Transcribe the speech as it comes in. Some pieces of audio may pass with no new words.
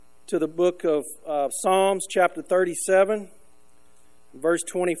to the book of Psalms, chapter 37, verse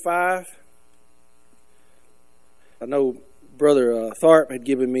 25. I know Brother Tharp had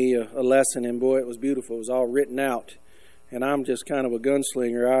given me a lesson, and boy, it was beautiful. It was all written out, and I'm just kind of a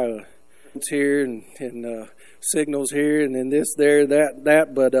gunslinger. I here and signals here, and then this, there,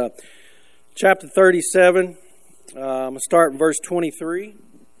 that. But chapter 37, I'm going to start in verse 23.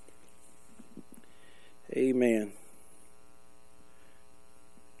 Amen.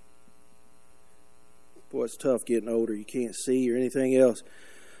 Boy, it's tough getting older. You can't see or anything else.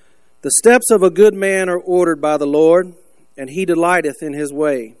 The steps of a good man are ordered by the Lord, and he delighteth in his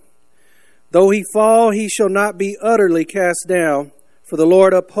way. Though he fall, he shall not be utterly cast down, for the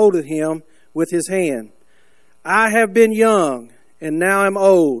Lord upholdeth him with his hand. I have been young, and now am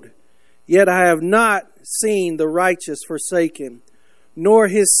old, yet I have not seen the righteous forsaken, nor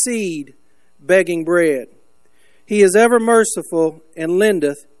his seed begging bread. He is ever merciful and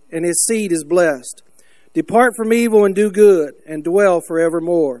lendeth, and his seed is blessed. Depart from evil and do good, and dwell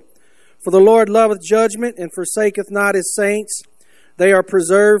forevermore. For the Lord loveth judgment, and forsaketh not his saints. They are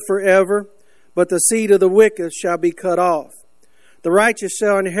preserved forever, but the seed of the wicked shall be cut off. The righteous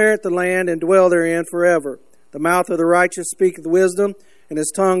shall inherit the land, and dwell therein forever. The mouth of the righteous speaketh wisdom, and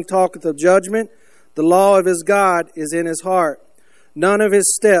his tongue talketh of judgment. The law of his God is in his heart. None of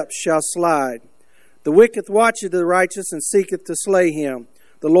his steps shall slide. The wicked watcheth the righteous, and seeketh to slay him.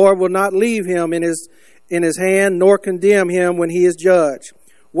 The Lord will not leave him in his hand, nor condemn him when he is judged.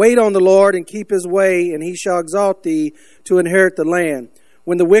 Wait on the Lord, and keep his way, and he shall exalt thee to inherit the land.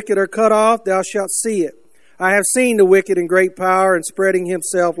 When the wicked are cut off, thou shalt see it. I have seen the wicked in great power, and spreading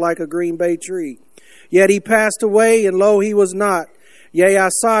himself like a green bay tree. Yet he passed away, and lo, he was not. Yea, I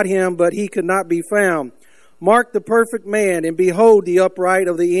sought him, but he could not be found. Mark the perfect man, and behold the upright.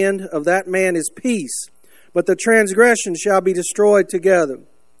 Of the end of that man is peace, but the transgression shall be destroyed together.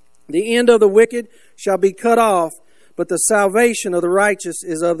 The end of the wicked shall be cut off, but the salvation of the righteous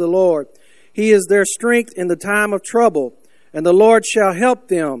is of the Lord. He is their strength in the time of trouble, and the Lord shall help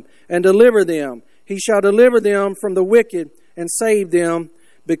them and deliver them. He shall deliver them from the wicked and save them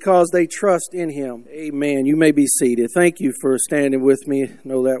because they trust in him. Amen. You may be seated. Thank you for standing with me. I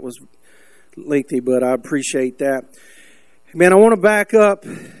know that was lengthy, but I appreciate that. Man, I want to back up.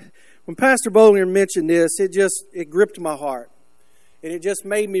 When Pastor Bollinger mentioned this, it gripped my heart. And it just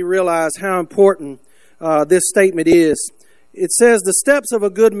made me realize how important this statement is. It says, the steps of a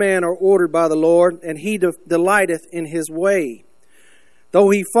good man are ordered by the Lord, and he delighteth in his way. Though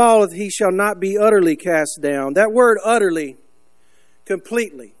he falleth, he shall not be utterly cast down. That word utterly,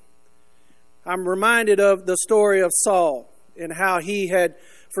 completely. I'm reminded of the story of Saul and how he had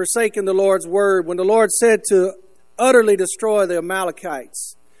forsaken the Lord's word. When the Lord said to utterly destroy the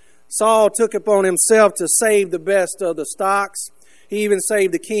Amalekites, Saul took upon himself to save the best of the stocks. He even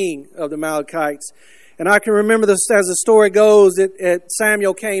saved the king of the Amalekites. And I can remember this as the story goes that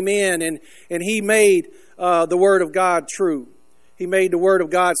Samuel came in and he made the word of God true. He made the word of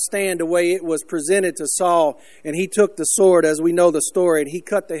God stand the way it was presented to Saul. And he took the sword, as we know the story, and he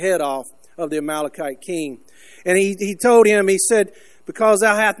cut the head off of the Amalekite king. And he told him, he said, because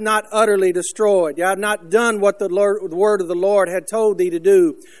thou hast not utterly destroyed, thou hast not done what the word of the Lord had told thee to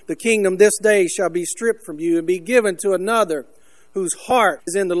do, the kingdom this day shall be stripped from you and be given to another whose heart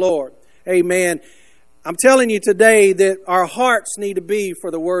is in the Lord. Amen. I'm telling you today that our hearts need to be for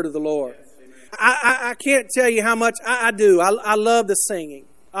the word of the Lord. I can't tell you how much I do. I love the singing.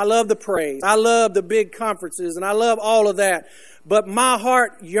 I love the praise. I love the big conferences, and I love all of that. But my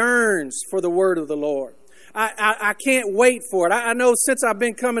heart yearns for the word of the Lord. I can't wait for it. I know since I've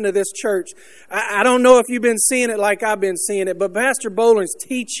been coming to this church, I don't know if you've been seeing it like I've been seeing it, but Pastor Bollinger's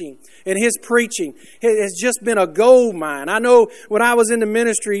teaching and his preaching has just been a gold mine. I know when I was in the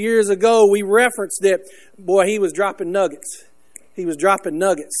ministry years ago, we referenced that, boy, he was dropping nuggets. He was dropping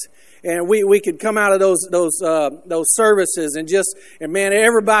nuggets. And we could come out of those services and man,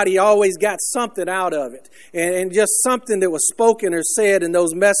 everybody always got something out of it. And just something that was spoken or said in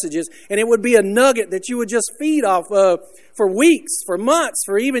those messages. And it would be a nugget that you would just feed off of for weeks, for months,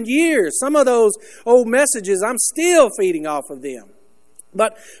 for even years. Some of those old messages, I'm still feeding off of them.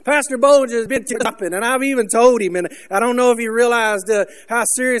 But Pastor Bollinger has been dropping, and I've even told him, and I don't know if he realized how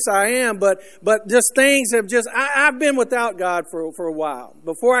serious I am, but just things have I've been without God for a while.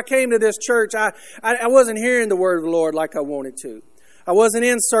 Before I came to this church, I wasn't hearing the word of the Lord like I wanted to. I wasn't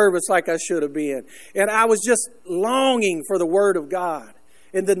in service like I should have been. And I was just longing for the word of God.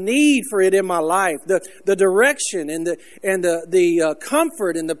 And the need for it in my life, the direction and the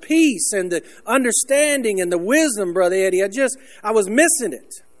comfort and the peace and the understanding and the wisdom, Brother Eddie. I was missing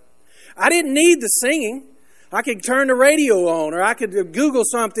it. I didn't need the singing. I could turn the radio on, or I could Google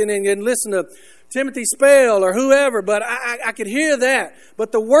something and listen to Timothy Spell or whoever, but I could hear that.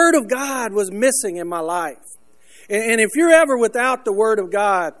 But the Word of God was missing in my life. And if you're ever without the Word of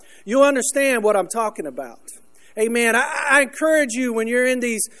God, you'll understand what I'm talking about. Amen. I encourage you when you're in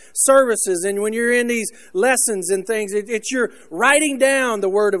these services and when you're in these lessons and things, it's you're writing down the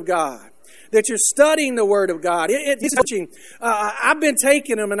Word of God, that you're studying the Word of God. It's teaching. I've been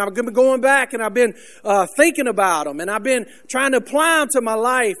taking them and I've been going back and I've been thinking about them and I've been trying to apply them to my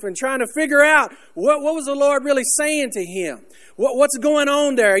life and trying to figure out what was the Lord really saying to him. What's going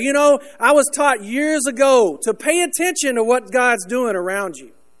on there? You know, I was taught years ago to pay attention to what God's doing around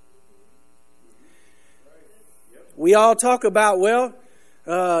you. We all talk about,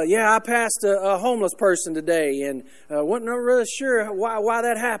 I passed a homeless person today and wasn't really sure why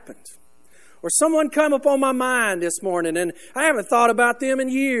that happened. Or someone come up on my mind this morning and I haven't thought about them in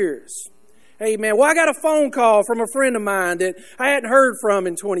years. Hey, man, I got a phone call from a friend of mine that I hadn't heard from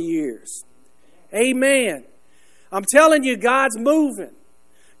in 20 years. Amen. I'm telling you, God's moving.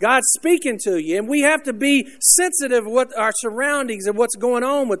 God's speaking to you. And we have to be sensitive to what our surroundings and what's going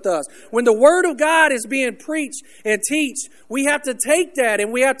on with us. When the Word of God is being preached and taught, we have to take that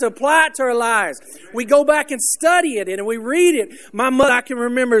and we have to apply it to our lives. We go back and study it and we read it. My mother, I can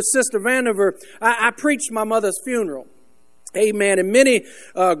remember Sister Vandiver, I preached my mother's funeral. Amen. And many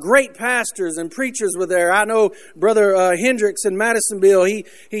great pastors and preachers were there. I know Brother Hendricks in Madisonville, he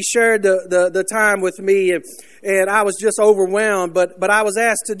shared the time with me and I was just overwhelmed. But I was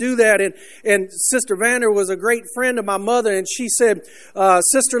asked to do that. And Sister Vander was a great friend of my mother. And she said,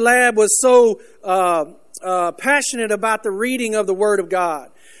 Sister Lab was so passionate about the reading of the Word of God.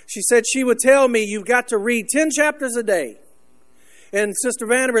 She said she would tell me, you've got to read 10 chapters a day. And Sister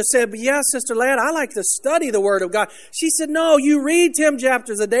Vanderbilt said, but yeah, Sister Ladd, I like to study the Word of God. She said, no, you read 10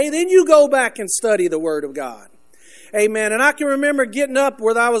 chapters a day, then you go back and study the Word of God. Amen. And I can remember getting up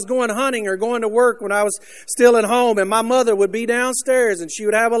whether I was going hunting or going to work when I was still at home, and my mother would be downstairs and she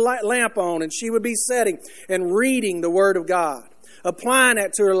would have a lamp on and she would be sitting and reading the Word of God, applying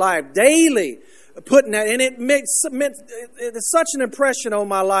that to her life daily. Putting that, and it meant such an impression on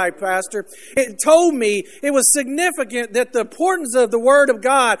my life, Pastor. It told me it was significant that the importance of the Word of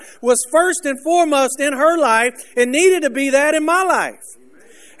God was first and foremost in her life and needed to be that in my life.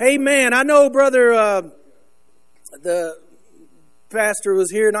 Amen. I know, Brother, the pastor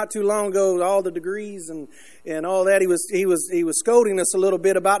was here not too long ago, all the degrees and all that. He was scolding us a little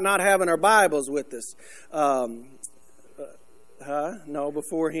bit about not having our Bibles with us. No,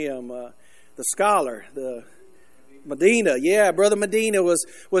 before him. The scholar, the Medina. Yeah, Brother Medina was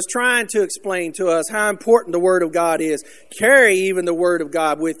trying to explain to us how important the Word of God is. Carry even the Word of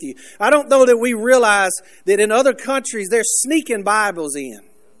God with you. I don't know that we realize that in other countries they're sneaking Bibles in.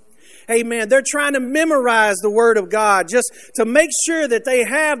 Amen. They're trying to memorize the Word of God just to make sure that they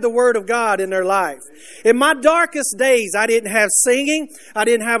have the Word of God in their life. In my darkest days, I didn't have singing. I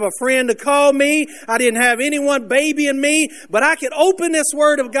didn't have a friend to call me. I didn't have anyone babying me. But I could open this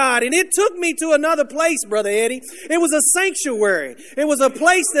Word of God. And it took me to another place, Brother Eddie. It was a sanctuary. It was a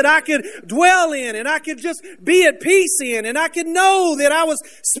place that I could dwell in and I could just be at peace in. And I could know that I was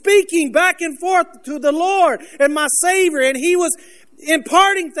speaking back and forth to the Lord and my Savior. And He was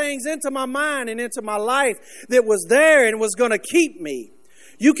imparting things into my mind and into my life that was there and was going to keep me.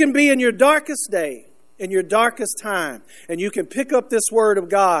 You can be in your darkest day, in your darkest time, and you can pick up this Word of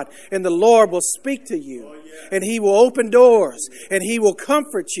God and the Lord will speak to you and He will open doors and He will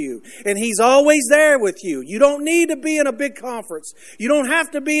comfort you and He's always there with you. You don't need to be in a big conference. You don't have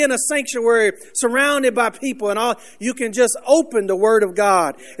to be in a sanctuary surrounded by people and all. You can just open the Word of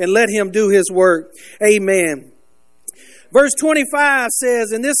God and let Him do His work. Amen. Verse 25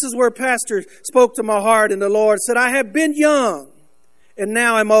 says, and this is where Pastor spoke to my heart, and the Lord said, I have been young, and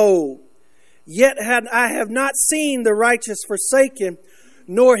now I'm old. Yet I have not seen the righteous forsaken,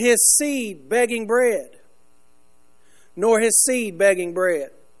 nor his seed begging bread. Nor his seed begging bread.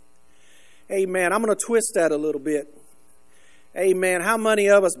 Amen. I'm going to twist that a little bit. Amen. How many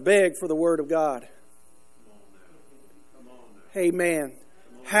of us beg for the Word of God? Amen.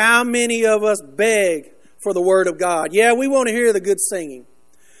 How many of us beg for the Word of God? Yeah, we want to hear the good singing.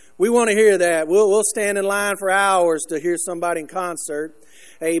 We want to hear that. We'll stand in line for hours to hear somebody in concert.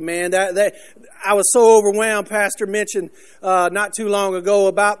 Amen. That I was so overwhelmed. Pastor mentioned not too long ago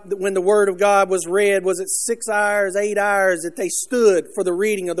about when the Word of God was read. Was it 6 hours, 8 hours that they stood for the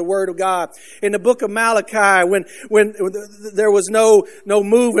reading of the Word of God? In the book of Malachi, when there was no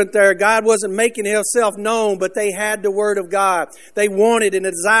movement there, God wasn't making Himself known, but they had the Word of God. They wanted and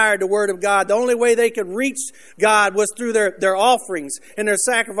desired the Word of God. The only way they could reach God was through their offerings and their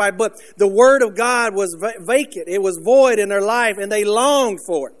sacrifice. life, but the Word of God was vacant. It was void in their life, and they longed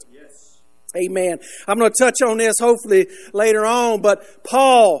for it. Amen. I'm going to touch on this hopefully later on, but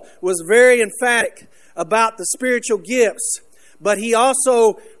Paul was very emphatic about the spiritual gifts, but he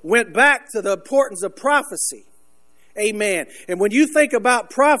also went back to the importance of prophecy. Amen. And when you think about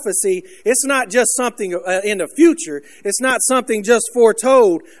prophecy, it's not just something in the future. It's not something just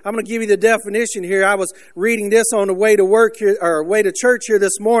foretold. I'm going to give you the definition here. I was reading this on the way to work here, or way to church here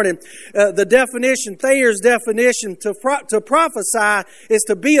this morning. The definition, Thayer's definition to prophesy is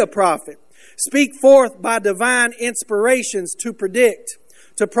to be a prophet. Speak forth by divine inspirations, to predict,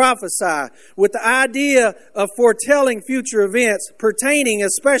 to prophesy, with the idea of foretelling future events pertaining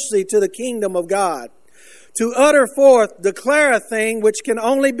especially to the kingdom of God. To utter forth, declare a thing which can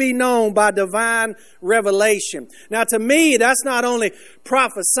only be known by divine revelation. Now, to me, that's not only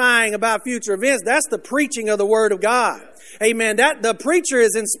prophesying about future events, that's the preaching of the Word of God. Amen. That the preacher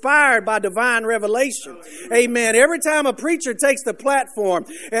is inspired by divine revelation. Amen. Every time a preacher takes the platform,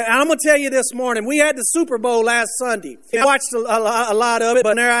 and I'm going to tell you this morning, we had the Super Bowl last Sunday. I watched a lot of it,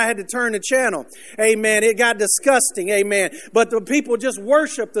 but there I had to turn the channel. Amen. It got disgusting. Amen. But the people just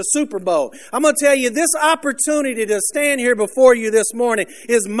worship the Super Bowl. I'm going to tell you, this opportunity to stand here before you this morning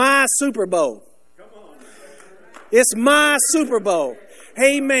is my Super Bowl. It's my Super Bowl.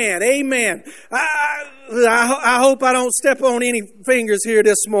 Amen. Amen. I hope I don't step on any fingers here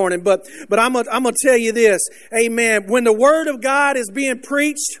this morning, but I'm gonna tell you this. Amen. When the Word of God is being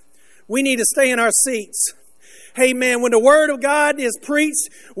preached, we need to stay in our seats. Amen. When the Word of God is preached,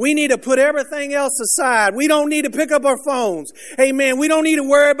 we need to put everything else aside. We don't need to pick up our phones. Amen. We don't need to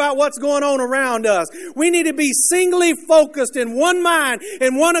worry about what's going on around us. We need to be singly focused in one mind,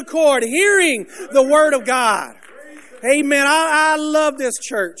 in one accord, hearing the Word of God. Amen. I love this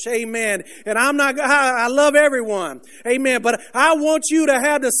church. Amen. And I love everyone. Amen. But I want you to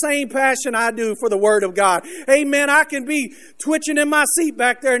have the same passion I do for the Word of God. Amen. I can be twitching in my seat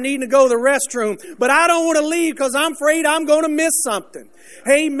back there needing to go to the restroom, but I don't want to leave because I'm afraid I'm going to miss something.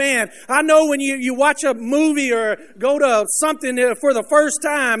 Amen. I know when you watch a movie or go to something for the first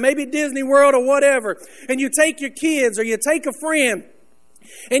time, maybe Disney World or whatever, and you take your kids or you take a friend,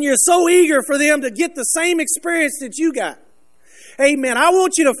 and you're so eager for them to get the same experience that you got. Amen. I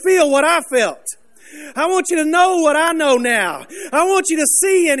want you to feel what I felt. I want you to know what I know now. I want you to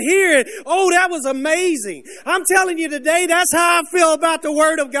see and hear it. Oh, that was amazing. I'm telling you today, that's how I feel about the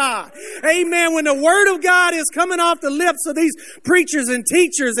Word of God. Amen. When the Word of God is coming off the lips of these preachers and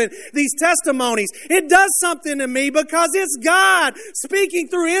teachers and these testimonies, it does something to me because it's God speaking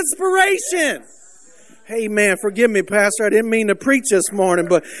through inspiration. Amen. Forgive me, Pastor. I didn't mean to preach this morning,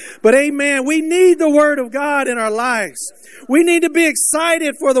 but amen. We need the Word of God in our lives. We need to be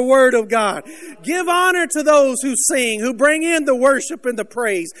excited for the Word of God. Give honor to those who sing, who bring in the worship and the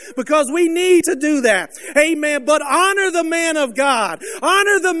praise, because we need to do that. Amen. But honor the man of God.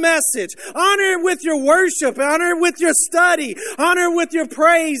 Honor the message. Honor it with your worship. Honor it with your study. Honor it with your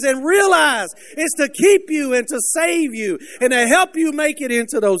praise, and realize it's to keep you and to save you and to help you make it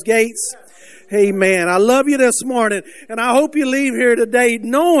into those gates. Amen. I love you this morning, and I hope you leave here today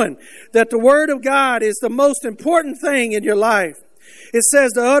knowing that the Word of God is the most important thing in your life. It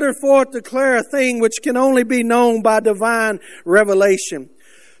says to utter forth, declare a thing which can only be known by divine revelation.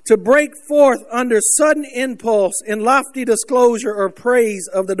 To break forth under sudden impulse in lofty disclosure or praise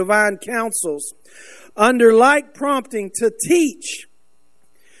of the divine counsels. Under like prompting to teach,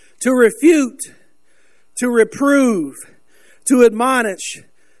 to refute, to reprove, to admonish,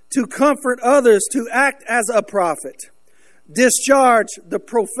 to comfort others, to act as a prophet, discharge the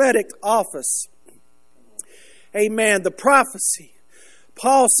prophetic office. Amen. The prophecy.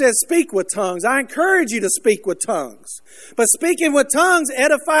 Paul says, speak with tongues. I encourage you to speak with tongues. But speaking with tongues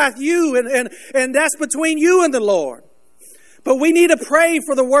edifieth you, and that's between you and the Lord. But we need to pray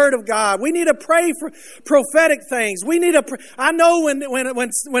for the Word of God. We need to pray for prophetic things. We need to. I know when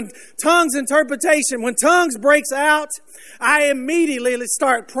tongues interpretation, when tongues breaks out, I immediately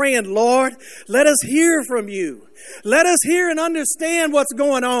start praying, Lord, let us hear from you. Let us hear and understand what's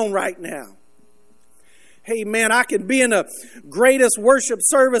going on right now. Hey, man, I can be in the greatest worship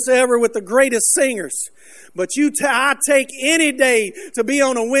service ever with the greatest singers. But I take any day to be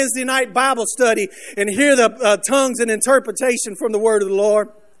on a Wednesday night Bible study and hear the tongues and interpretation from the Word of the Lord.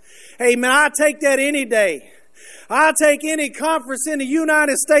 Hey, man, I take that any day. I take any conference in the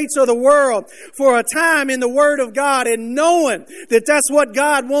United States or the world for a time in the Word of God, and knowing that that's what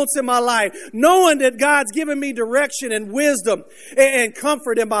God wants in my life, knowing that God's given me direction and wisdom and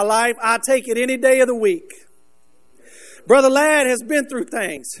comfort in my life, I take it any day of the week. Brother Ladd has been through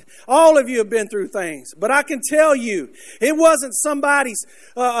things. All of you have been through things. But I can tell you, it wasn't somebody's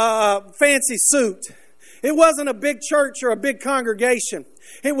fancy suit. It wasn't a big church or a big congregation.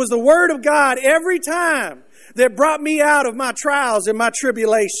 It was the Word of God every time that brought me out of my trials and my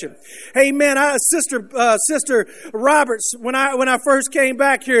tribulation. Amen. Sister Roberts, when I first came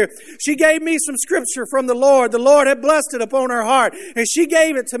back here, she gave me some scripture from the Lord. The Lord had blessed it upon her heart, and she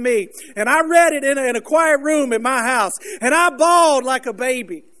gave it to me. And I read it in a quiet room in my house, and I bawled like a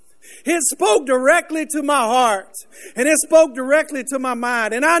baby. It spoke directly to my heart, and it spoke directly to my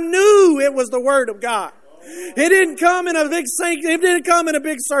mind, and I knew it was the Word of God. It didn't come in a big sink. It didn't come in a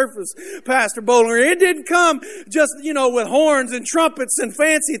big surface, Pastor Bowler. It didn't come just, with horns and trumpets and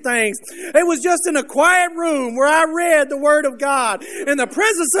fancy things. It was just in a quiet room where I read the Word of God, and the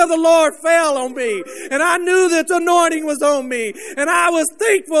presence of the Lord fell on me, and I knew that the anointing was on me, and I was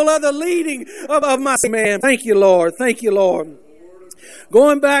thankful of the leading of my man. Thank you, Lord. Thank you, Lord.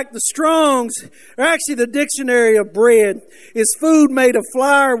 Going back, the Strong's, or actually the dictionary of bread, is food made of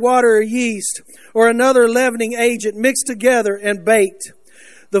flour, water, or yeast, or another leavening agent mixed together and baked.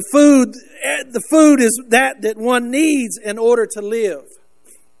 The food is that one needs in order to live.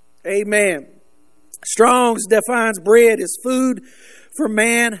 Amen. Strong's defines bread as food for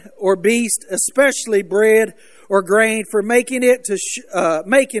man or beast, especially bread or grain, for making it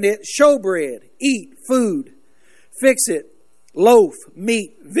showbread, eat, food, fix it, loaf,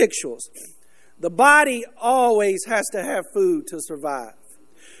 meat, victuals. The body always has to have food to survive.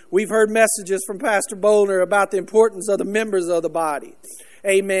 We've heard messages from Pastor Bowler about the importance of the members of the body.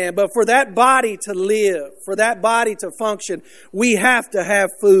 Amen. But for that body to live, for that body to function, we have to have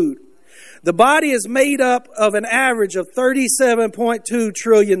food. The body is made up of an average of 37.2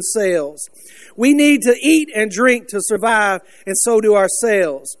 trillion cells. We need to eat and drink to survive, and so do our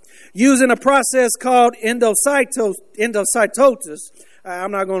cells. Using a process called endocytosis.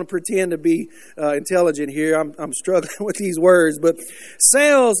 I'm not going to pretend to be intelligent here. I'm struggling with these words. But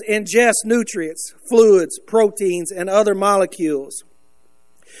cells ingest nutrients, fluids, proteins, and other molecules.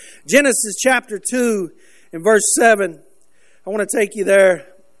 Genesis chapter 2 and verse 7. I want to take you there.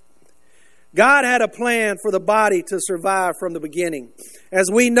 God had a plan for the body to survive from the beginning. As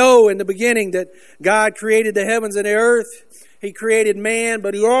we know in the beginning that God created the heavens and the earth. He created man,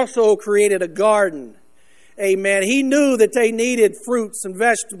 but He also created a garden. Amen. He knew that they needed fruits and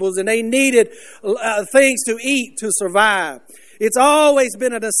vegetables, and they needed things to eat to survive. It's always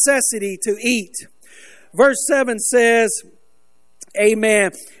been a necessity to eat. Verse 7 says,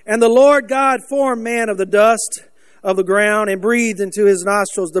 Amen. And the Lord God formed man of the dust of the ground and breathed into his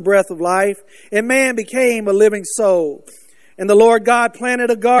nostrils the breath of life, and man became a living soul. And the Lord God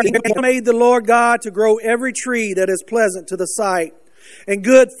planted a garden. He made the Lord God to grow every tree that is pleasant to the sight and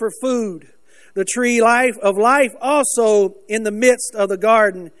good for food. The tree of life also in the midst of the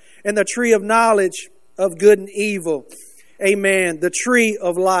garden, and the tree of knowledge of good and evil. Amen. The tree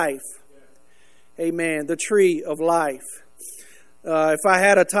of life. Amen. The tree of life. If I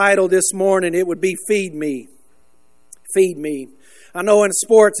had a title this morning, it would be Feed Me. Feed Me. I know in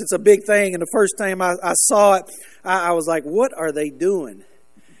sports it's a big thing, and the first time I saw it, I was like, what are they doing?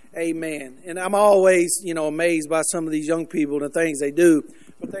 Amen. And I'm always, amazed by some of these young people and the things they do.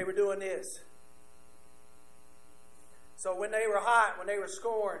 But they were doing this. So when they were hot, when they were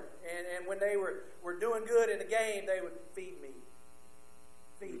scoring, and when they were doing good in the game, they would feed me.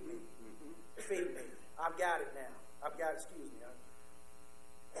 Feed me. Feed me. I've got it now. I've got it. Excuse me.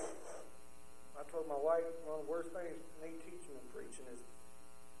 I told my wife, one of the worst things me teaching and preaching is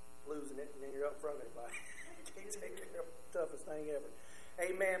losing it, and then you're up front of everybody. Can't take care of the toughest thing ever.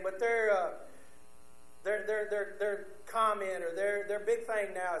 Amen. But their comment or their big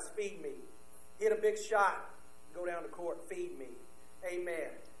thing now is feed me. Hit a big shot, go down to court, feed me. Amen.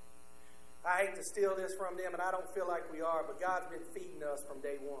 I hate to steal this from them, and I don't feel like we are, but God's been feeding us from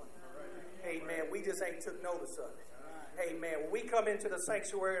day one. Amen. We just ain't took notice of it. Amen. When we come into the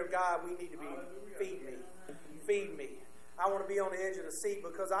sanctuary of God, we need to be, feed me. Feed me. I want to be on the edge of the seat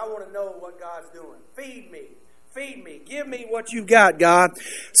because I want to know what God's doing. Feed me. Feed me. Give me what you've got, God.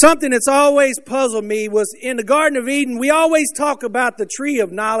 Something that's always puzzled me was in the Garden of Eden, we always talk about the tree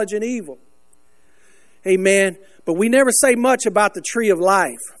of knowledge and evil. Amen. But we never say much about the tree of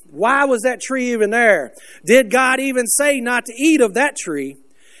life. Why was that tree even there? Did God even say not to eat of that tree?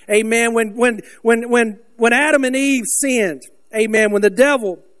 Amen. When Adam and Eve sinned, amen, when the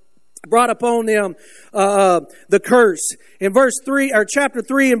devil brought upon them the curse. In verse 3 or chapter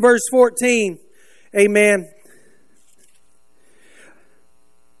 3 and verse 14, amen.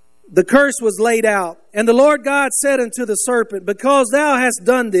 The curse was laid out. And the Lord God said unto the serpent, because thou hast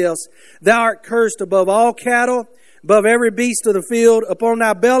done this, thou art cursed above all cattle, above every beast of the field. Upon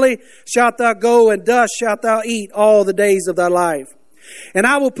thy belly shalt thou go, and dust shalt thou eat all the days of thy life. And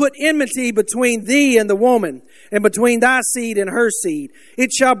I will put enmity between thee and the woman, and between thy seed and her seed.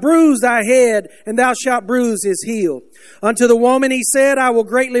 It shall bruise thy head, and thou shalt bruise his heel. Unto the woman he said, I will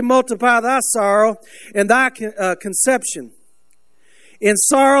greatly multiply thy sorrow and thy conception. In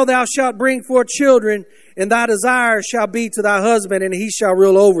sorrow thou shalt bring forth children, and thy desire shall be to thy husband, and he shall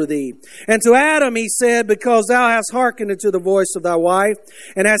rule over thee. And to Adam he said, because thou hast hearkened unto the voice of thy wife,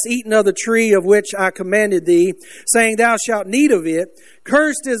 and hast eaten of the tree of which I commanded thee, saying, thou shalt not eat of it,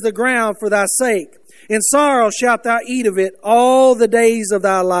 cursed is the ground for thy sake. In sorrow shalt thou eat of it all the days of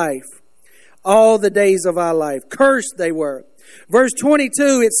thy life. All the days of thy life. Cursed they were. Verse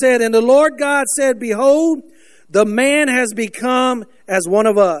 22, it said, and the Lord God said, behold, the man has become as one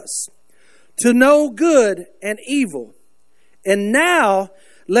of us, to know good and evil. And now,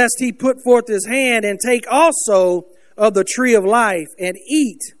 lest he put forth his hand and take also of the tree of life and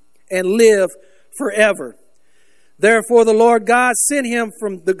eat and live forever. Therefore the Lord God sent him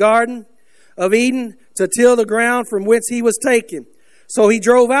from the garden of Eden to till the ground from whence he was taken. So he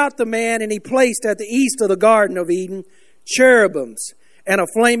drove out the man, and he placed at the east of the garden of Eden cherubims and a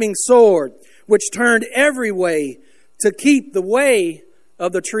flaming sword, which turned every way to keep the way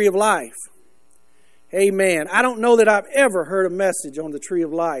of the tree of life. Amen. I don't know that I've ever heard a message on the tree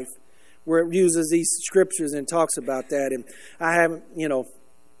of life where it uses these scriptures and talks about that. And I haven't,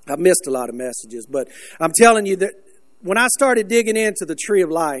 I've missed a lot of messages. But I'm telling you that when I started digging into the tree of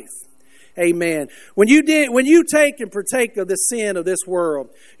life, amen, when you take and partake of the sin of this world,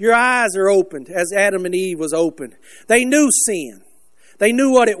 your eyes are opened as Adam and Eve was opened. They knew sin. They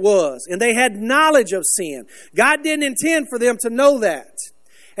knew what it was, and they had knowledge of sin. God didn't intend for them to know that.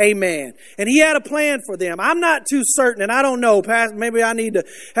 Amen. And He had a plan for them. I'm not too certain, and I don't know, Pastor, maybe I need to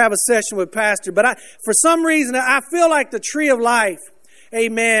have a session with Pastor, but for some reason, I feel like the tree of life,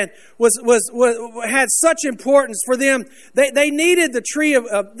 amen, had such importance for them. They needed the tree of,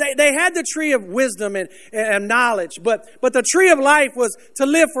 they had the tree of wisdom and knowledge, but the tree of life was to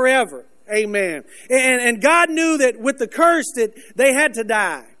live forever. Amen. And God knew that with the curse that they had to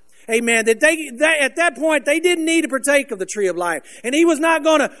die. Amen. That they at that point, they didn't need to partake of the tree of life. And He was not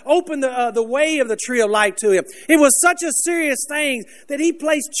going to open the way of the tree of life to him. It was such a serious thing that He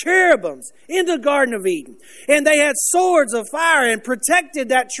placed cherubims in the Garden of Eden. And they had swords of fire and protected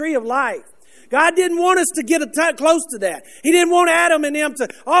that tree of life. God didn't want us to get close to that. He didn't want Adam and them to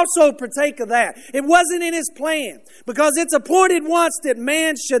also partake of that. It wasn't in His plan, because it's appointed once that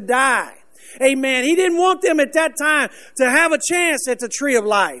man should die. Amen. He didn't want them at that time to have a chance at the tree of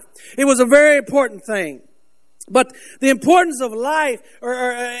life. It was a very important thing. But the importance of life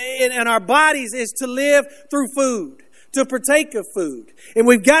in our bodies is to live through food, to partake of food. And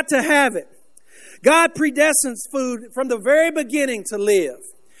we've got to have it. God predestines food from the very beginning to live.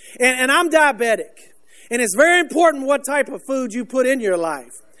 And I'm diabetic. And it's very important what type of food you put in your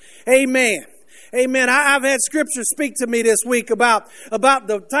life. Amen. Amen. I've had Scripture speak to me this week about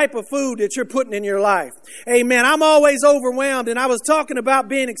the type of food that you're putting in your life. Amen. I'm always overwhelmed, and I was talking about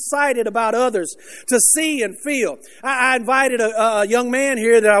being excited about others to see and feel. I invited a young man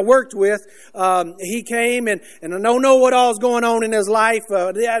here that I worked with. He came, and I don't know what all's going on in his life.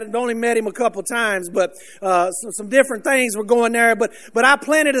 I'd only met him a couple times, but some different things were going there. But I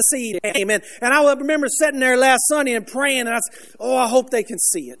planted a seed. Amen. And I remember sitting there last Sunday and praying, and I said, I hope they can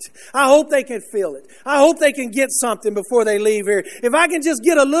see it. I hope they can feel it. I hope they can get something before they leave here. If I can just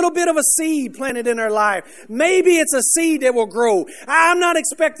get a little bit of a seed planted in their life, maybe it's a seed that will grow. I'm not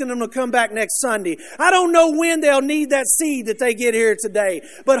expecting them to come back next Sunday. I don't know when they'll need that seed that they get here today.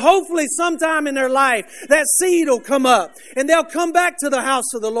 But hopefully sometime in their life, that seed will come up, and they'll come back to the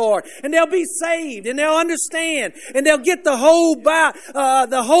house of the Lord, and they'll be saved, and they'll understand, and they'll get the whole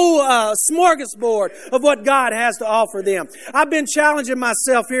smorgasbord of what God has to offer them. I've been challenging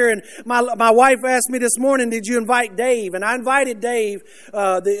myself here, and my wife asked me this morning, did you invite Dave? And I invited Dave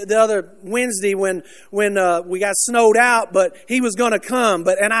the other Wednesday when we got snowed out, but he was going to come.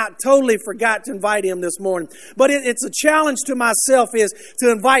 And I totally forgot to invite him this morning. But it's a challenge to myself is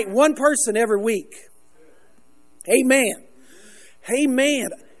to invite one person every week. Amen. Amen.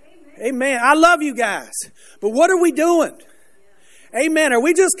 Amen. I love you guys. But what are we doing? Amen. Are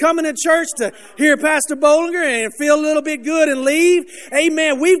we just coming to church to hear Pastor Bollinger and feel a little bit good and leave?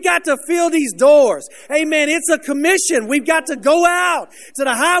 Amen. We've got to fill these doors. Amen. It's a commission. We've got to go out to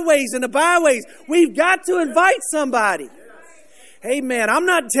the highways and the byways. We've got to invite somebody. Amen. I'm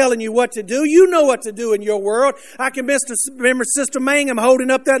not telling you what to do. You know what to do in your world. I can remember Sister Mangum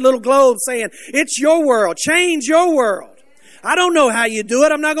holding up that little globe saying, it's your world. Change your world. I don't know how you do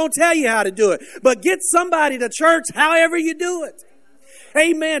it. I'm not going to tell you how to do it. But get somebody to church however you do it.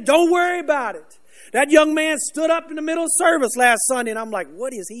 Amen. Don't worry about it. That young man stood up in the middle of service last Sunday, and I'm like,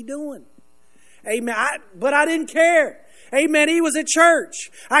 what is he doing? Amen. But I didn't care. Amen. He was at church.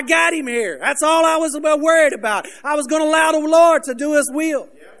 I got him here. That's all I was worried about. I was going to allow the Lord to do His will.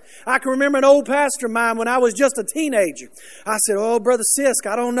 I can remember an old pastor of mine when I was just a teenager. I said, oh, Brother Sisk,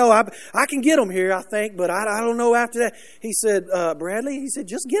 I don't know. I can get him here, I think, but I don't know after that. He said, Bradley, he said,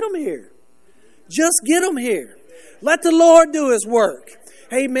 just get him here. Just get him here. Let the Lord do His work.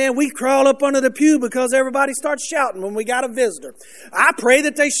 Amen. We crawl up under the pew because everybody starts shouting when we got a visitor. I pray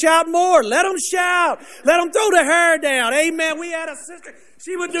that they shout more. Let them shout. Let them throw their hair down. Amen. We had a sister.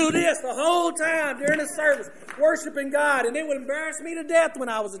 She would do this the whole time during the service, worshiping God, and it would embarrass me to death when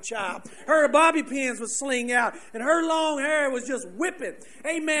I was a child. Her bobby pins would sling out, and her long hair was just whipping.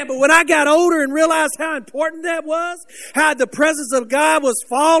 Amen. But when I got older and realized how important that was, how the presence of God was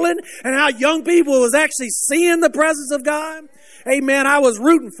falling, and how young people was actually seeing the presence of God, amen, I was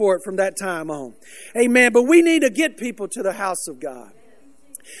rooting for it from that time on. Amen. But we need to get people to the house of God.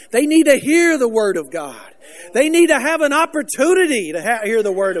 They need to hear the Word of God. They need to have an opportunity to hear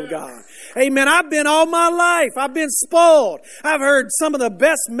the Word of God. Amen. I've been all my life. I've been spoiled. I've heard some of the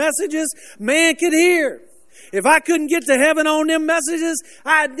best messages man could hear. If I couldn't get to heaven on them messages,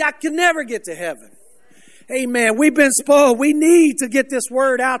 I could never get to heaven. Amen. We've been spoiled. We need to get this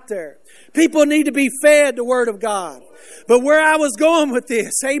Word out there. People need to be fed the Word of God. But where I was going with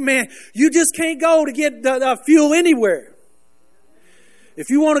this, amen, you just can't go to get the fuel anywhere. If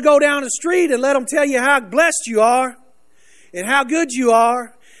you want to go down the street and let them tell you how blessed you are and how good you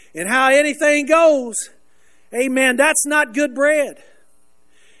are and how anything goes, amen, that's not good bread.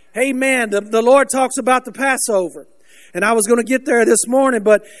 Amen. The Lord talks about the Passover. And I was going to get there this morning,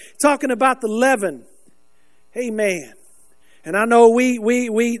 but talking about the leaven. Amen. And I know we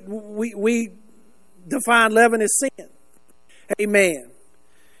define leaven as sin. Amen.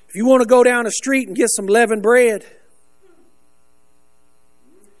 If you want to go down the street and get some leavened bread,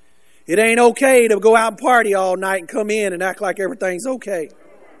 it ain't okay to go out and party all night and come in and act like everything's okay.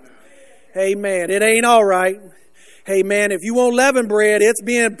 Amen. It ain't all right. Amen. If you want leavened bread, it's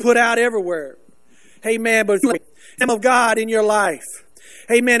being put out everywhere. Amen. But the Lamb of God in your life.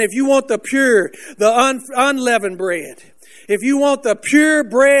 Amen. If you want the pure, the unleavened bread, if you want the pure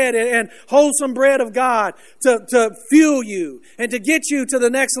bread and wholesome bread of God to fuel you and to get you to the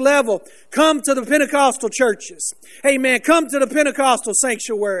next level, come to the Pentecostal churches. Amen. Come to the Pentecostal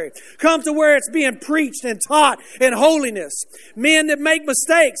sanctuary. Come to where it's being preached and taught in holiness. Men that make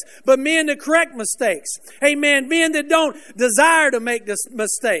mistakes, but men that correct mistakes. Amen. Men that don't desire to make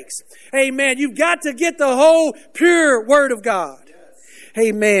mistakes. Amen. You've got to get the whole pure Word of God.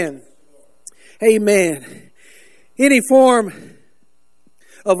 Amen. Amen. Any form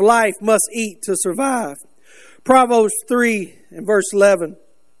of life must eat to survive. Proverbs 3 and verse 11.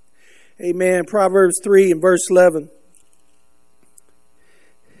 Amen. Proverbs 3 and verse 11.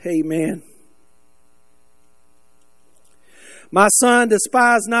 Amen. My son,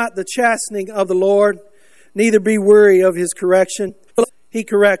 despise not the chastening of the Lord, neither be weary of His correction. He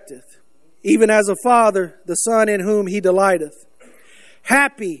correcteth, even as a father, the son in whom He delighteth.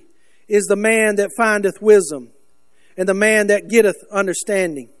 Happy is the man that findeth wisdom, and the man that getteth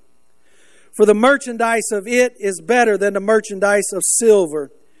understanding. For the merchandise of it is better than the merchandise of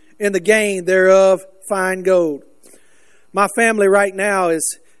silver, and the gain thereof fine gold. My family right now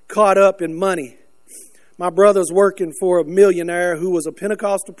is caught up in money. My brother's working for a millionaire who was a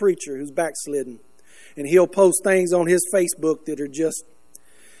Pentecostal preacher who's backslidden. And he'll post things on his Facebook that are just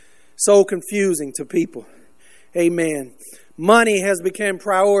so confusing to people. Amen. Money has become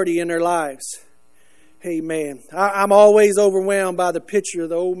priority in their lives. Amen. I'm always overwhelmed by the picture of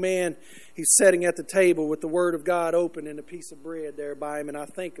the old man. He's sitting at the table with the Word of God open and a piece of bread there by him. And I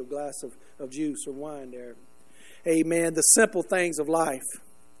think a glass of juice or wine there. Amen. The simple things of life.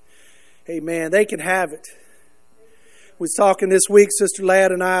 Amen. They can have it. We was talking this week, Sister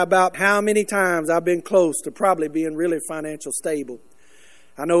Ladd and I, about how many times I've been close to probably being really financial stable.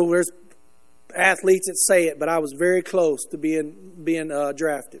 I know there's athletes that say it, but I was very close to being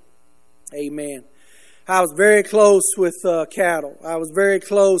drafted. Amen. I was very close with cattle. I was very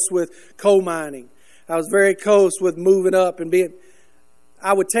close with coal mining. I was very close with moving up and being...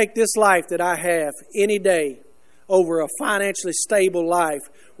 I would take this life that I have any day over a financially stable life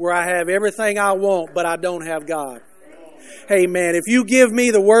where I have everything I want, but I don't have God. Amen. If you give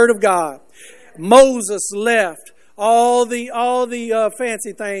me the Word of God, Moses left all the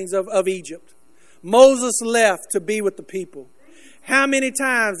fancy things of Egypt. Moses left to be with the people. How many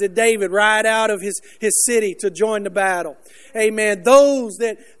times did David ride out of his city to join the battle? Amen. Those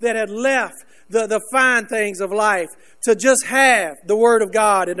that had left the fine things of life to just have the Word of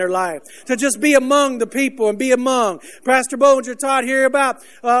God in their life, to just be among the people and be among. Pastor Bollinger taught here about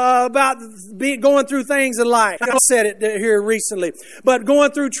going through things in life. I said it here recently, but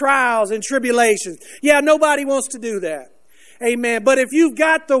going through trials and tribulations. Yeah, nobody wants to do that. Amen. But if you've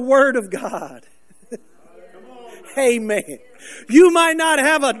got the Word of God, amen. You might not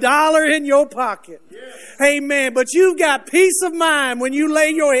have $1 in your pocket. Amen. But you've got peace of mind when you lay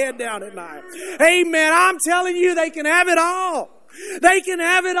your head down at night. Amen. I'm telling you, they can have it all. They can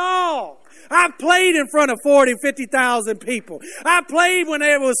have it all. I've played in front of 40, 50,000 people. I played when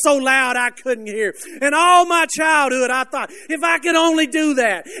it was so loud I couldn't hear. And all my childhood I thought, if I could only do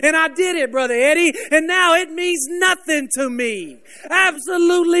that. And I did it, Brother Eddie. And now it means nothing to me.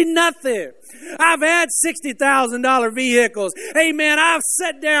 Absolutely nothing. I've had $60,000 vehicles. Amen. I've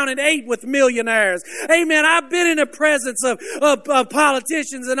sat down and ate with millionaires. Amen. I've been in the presence of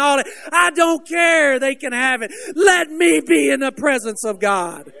politicians and all that. I don't care. They can have it. Let me be in the presence of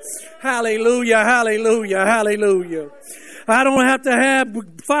God. Hallelujah, hallelujah, hallelujah. I don't have to have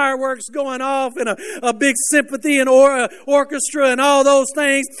fireworks going off and a big symphony and orchestra and all those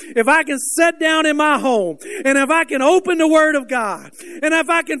things. If I can sit down in my home and if I can open the Word of God and if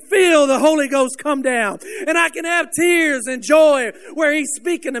I can feel the Holy Ghost come down and I can have tears and joy where He's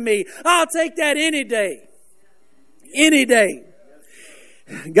speaking to me, I'll take that any day. Any day.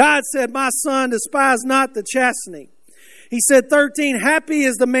 God said, my son, despise not the chastening. He said, 13, happy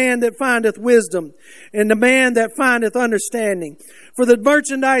is the man that findeth wisdom, and the man that findeth understanding. For the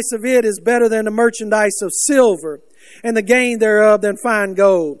merchandise of it is better than the merchandise of silver, and the gain thereof than fine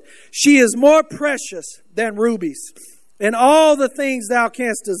gold. She is more precious than rubies. And all the things thou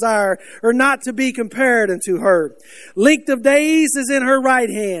canst desire are not to be compared unto her. Length of days is in her right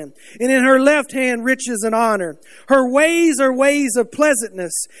hand, and in her left hand riches and honor. Her ways are ways of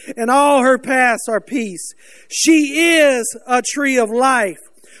pleasantness, and all her paths are peace. She is a tree of life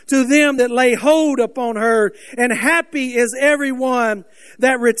to them that lay hold upon her, and happy is every one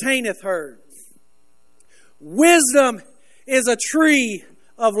that retaineth her. Wisdom is a tree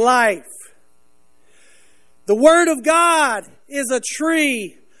of life. The Word of God is a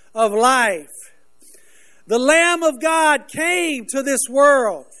tree of life. The Lamb of God came to this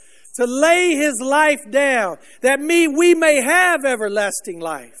world to lay His life down that we may have everlasting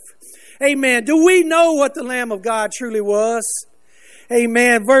life. Amen. Do we know what the Lamb of God truly was?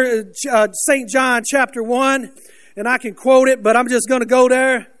 Amen. St. John chapter 1, and I can quote it, but I'm just going to go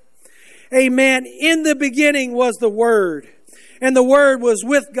there. Amen. In the beginning was the Word, and the Word was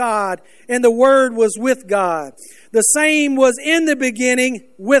with God, and the Word was with God. The same was in the beginning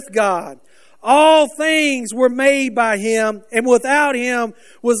with God. All things were made by Him, and without Him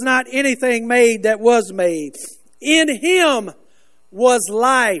was not anything made that was made. In Him was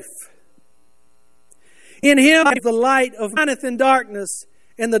life. In Him the light of shineth in darkness,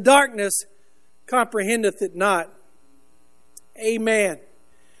 and the darkness comprehendeth it not. Amen.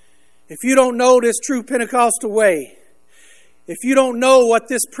 If you don't know this true Pentecostal way, if you don't know what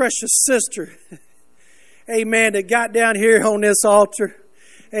this precious sister, amen, that got down here on this altar,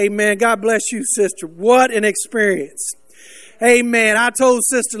 amen, God bless you, sister. What an experience. Amen. I told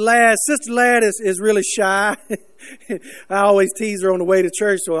Sister Ladd is really shy. I always tease her on the way to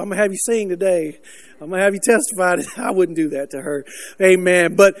church, so I'm going to have you sing today. I'm going to have you testify. I wouldn't do that to her.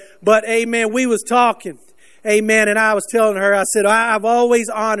 Amen. But amen, we was talking. Amen. And I was telling her, I said, I've always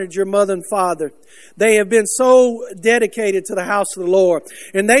honored your mother and father. They have been so dedicated to the house of the Lord.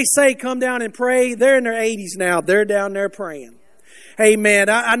 And they say, come down and pray. They're in their 80s now. They're down there praying. Amen.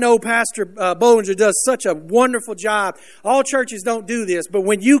 I know Pastor Bollinger does such a wonderful job. All churches don't do this, but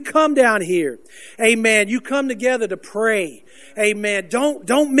when you come down here, amen, you come together to pray. Amen.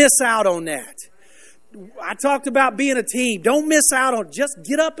 Don't miss out on that. I talked about being a team. Don't miss out on it. Just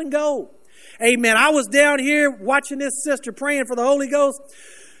get up and go. Amen. I was down here watching this sister praying for the Holy Ghost.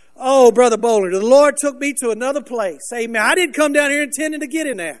 Oh, Brother Bollinger, the Lord took me to another place. Amen. I didn't come down here intending to get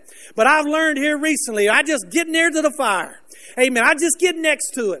in there. But I've learned here recently, I just get near to the fire. Amen. I just get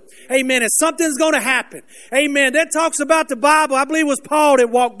next to it. Amen. And something's going to happen. Amen. That talks about the Bible. I believe it was Paul that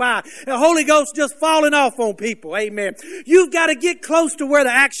walked by. The Holy Ghost just falling off on people. Amen. You've got to get close to where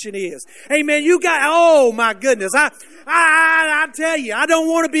the action is. Amen. Oh my goodness. I tell you, I don't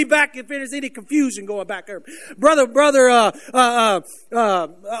want to be back if there's any confusion going back there. Brother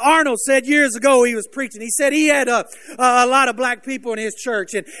Arnold said years ago, he was preaching. He said he had a lot of black people in his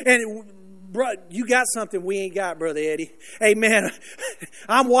church, and you got something we ain't got, Brother Eddie. Amen.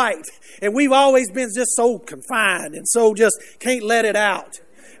 I'm white, and we've always been just so confined and so just can't let it out,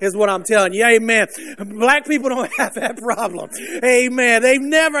 is what I'm telling you. Amen. Black people don't have that problem. Amen. They've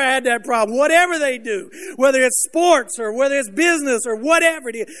never had that problem. Whatever they do, whether it's sports or whether it's business or whatever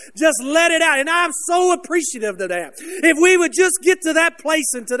it is, just let it out. And I'm so appreciative of that. If we would just get to that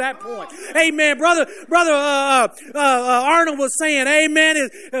place and to that point. Amen. Brother Arnold was saying, amen,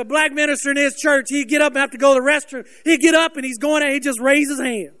 a black minister in his church, he'd get up and have to go to the restroom. He'd get up and he's going out, he'd just raise his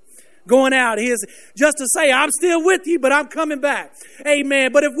hand. Going out, he is just to say, I'm still with you, but I'm coming back.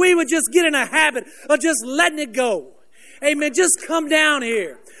 Amen. But if we would just get in a habit of just letting it go. Amen. Just come down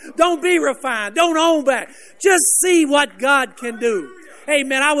here. Don't be refined. Don't own back. Just see what God can do.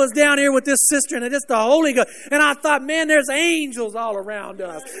 Amen. I was down here with this sister and it's the Holy Ghost. And I thought, man, there's angels all around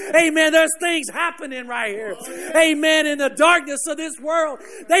us. Amen. There's things happening right here. Amen. In the darkness of this world,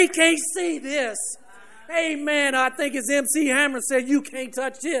 they can't see this. Amen. I think it's MC Hammer said, you can't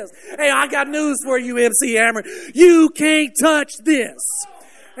touch this. Hey, I got news for you, MC Hammer. You can't touch this.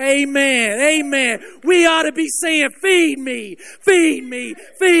 Amen. Amen. We ought to be saying, feed me, feed me,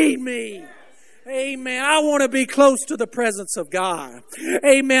 feed me. Amen. I want to be close to the presence of God.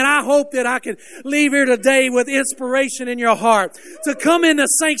 Amen. I hope that I can leave here today with inspiration in your heart to come in the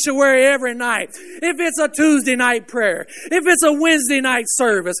sanctuary every night. If it's a Tuesday night prayer, if it's a Wednesday night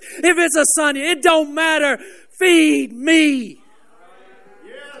service, if it's a Sunday, it don't matter. Feed me.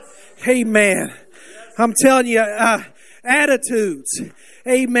 Amen. I'm telling you, attitudes.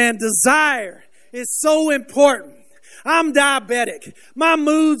 Amen. Desire is so important. I'm diabetic. My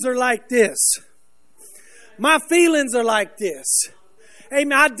moods are like this. My feelings are like this.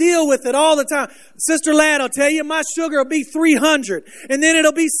 Amen. I deal with it all the time. Sister Ladd, I'll tell you, my sugar will be 300 and then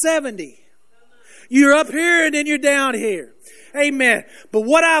it'll be 70. You're up here and then you're down here. Amen. But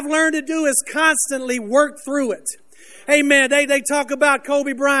what I've learned to do is constantly work through it. Amen. They talk about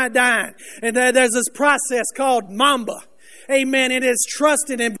Kobe Bryant dying. And there's this process called Mamba. Amen. It is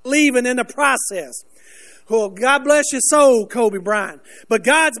trusting and believing in the process. Well, God bless your soul, Kobe Bryant. But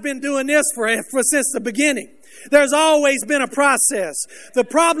God's been doing this for since the beginning. There's always been a process. The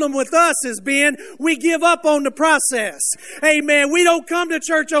problem with us has been we give up on the process. Amen. We don't come to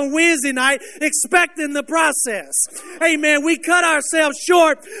church on Wednesday night expecting the process. Amen. We cut ourselves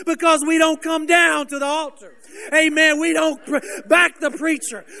short because we don't come down to the altar. Amen. We don't back the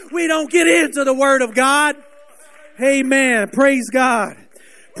preacher. We don't get into the Word of God. Amen. Praise God.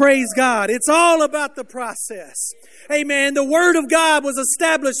 Praise God. It's all about the process. Amen. The Word of God was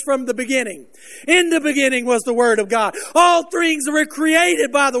established from the beginning. In the beginning was the Word of God. All things were created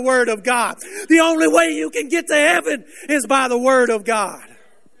by the Word of God. The only way you can get to heaven is by the Word of God.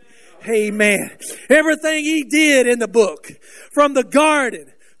 Amen. Everything He did in the book, from the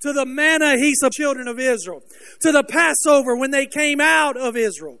garden to the manna He's of children of Israel, to the Passover when they came out of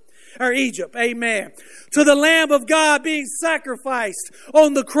Israel, or Egypt, amen, to the Lamb of God being sacrificed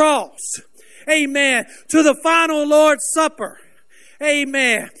on the cross, amen, to the final Lord's Supper,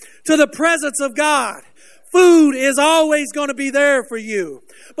 amen, to the presence of God. Food is always going to be there for you.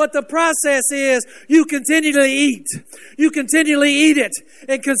 But the process is you continually eat. You continually eat it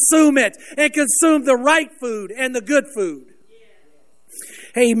and consume the right food and the good food.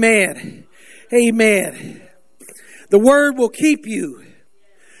 Amen. Amen. The Word will keep you.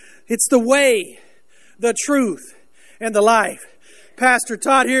 It's the way, the truth, and the life. Pastor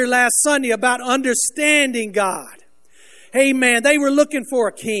taught here last Sunday about understanding God. Amen. They were looking for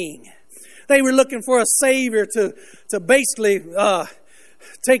a king. They were looking for a Savior to basically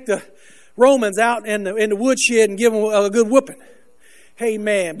take the Romans out in the woodshed and give them a good whooping.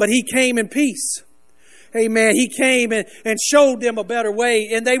 Amen. But He came in peace. Amen. He came and showed them a better way,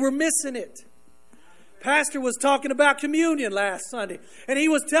 and they were missing it. Pastor was talking about communion last Sunday, and he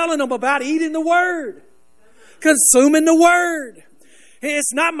was telling them about eating the Word, consuming the Word.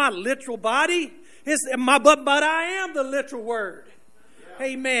 It's not my literal body, but I am the literal Word.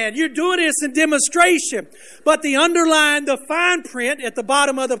 Amen. You're doing this in demonstration, but the underline, the fine print at the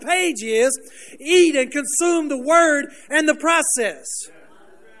bottom of the page is eat and consume the Word and the process.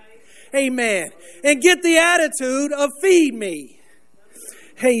 Amen. And get the attitude of feed me.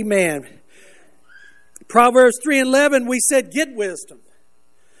 Amen. Proverbs 3:11, we said get wisdom.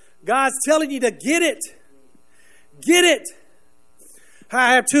 God's telling you to get it. Get it.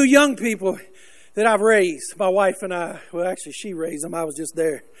 I have two young people that I've raised. My wife and I, well actually she raised them. I was just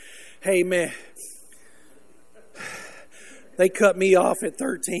there. Amen. They cut me off at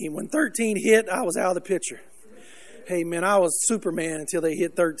 13. When 13 hit, I was out of the picture. Amen. I was Superman until they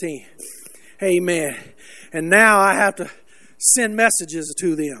hit 13. Amen. And now I have to send messages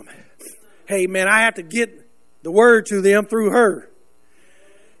to them. Hey, man, I have to get the word to them through her.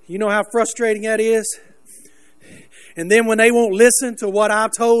 You know how frustrating that is? And then when they won't listen to what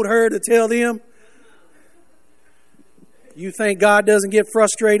I've told her to tell them, you think God doesn't get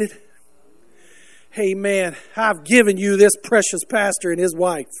frustrated? Hey, man, I've given you this precious pastor and his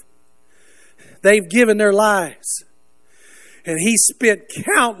wife. They've given their lives. And he spent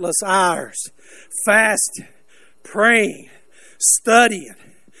countless hours fasting, praying, studying,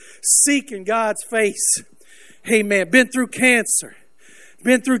 seeking God's face. Hey, man, been through cancer,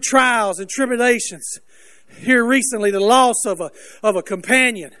 been through trials and tribulations. Here recently, the loss of a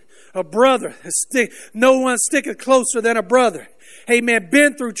companion, a brother. No one sticking closer than a brother. Hey, man,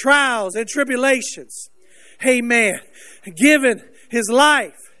 been through trials and tribulations. Hey, man, given his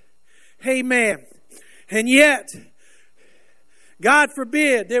life. Hey, man. And yet, God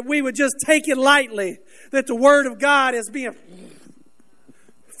forbid that we would just take it lightly that the Word of God is being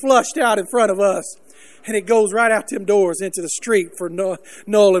flushed out in front of us. And it goes right out them doors into the street for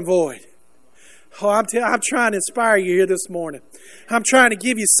null and void. Oh, I'm trying to inspire you here this morning. I'm trying to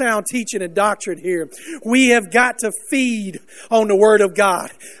give you sound teaching and doctrine here. We have got to feed on the Word of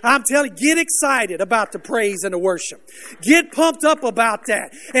God. I'm telling you, get excited about the praise and the worship. Get pumped up about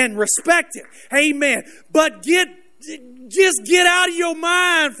that and respect it. Amen. But just get out of your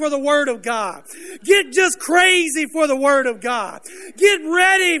mind for the Word of God. Get just crazy for the Word of God. Get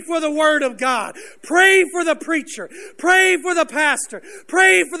ready for the Word of God. Pray for the preacher. Pray for the pastor.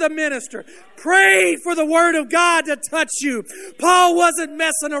 Pray for the minister. Pray for the Word of God to touch you. Paul wasn't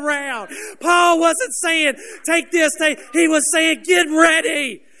messing around. Paul wasn't saying, take this. He was saying, get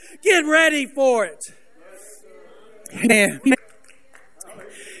ready. Get ready for it. Amen.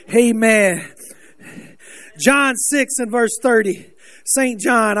 Amen. John 6 and verse 30. St.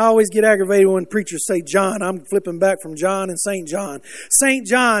 John, I always get aggravated when preachers say John. I'm flipping back from John and St. John. St.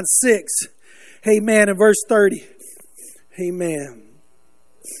 John 6. Amen. And verse 30. Amen.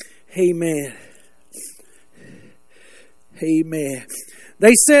 Amen. Amen.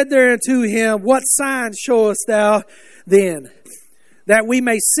 They said there unto him, what sign showest thou then, that we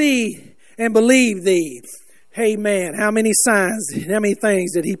may see and believe thee? Amen. How many signs, how many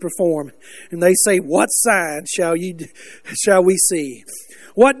things did he perform? And they say, what sign shall we see?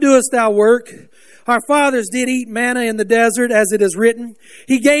 What doest thou work? Our fathers did eat manna in the desert, as it is written.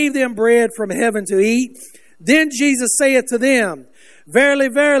 He gave them bread from heaven to eat. Then Jesus saith to them, verily,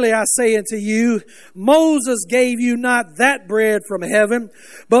 verily, I say unto you, Moses gave you not that bread from heaven,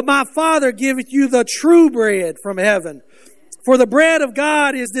 but my Father giveth you the true bread from heaven. For the bread of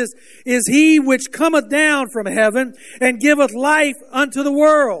God is he which cometh down from heaven and giveth life unto the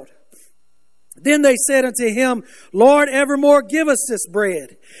world. Then they said unto him, Lord, evermore give us this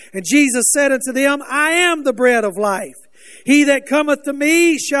bread. And Jesus said unto them, I am the bread of life. He that cometh to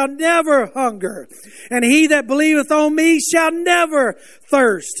me shall never hunger, and he that believeth on me shall never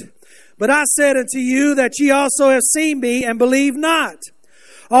thirst. But I said unto you that ye also have seen me and believe not.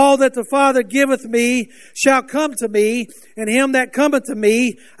 All that the Father giveth me shall come to me, and him that cometh to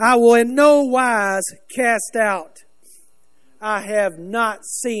me I will in no wise cast out. I have not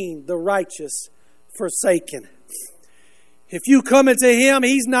seen the righteous forsaken. If you come into him,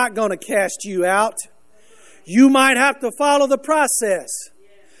 he's not going to cast you out. You might have to follow the process,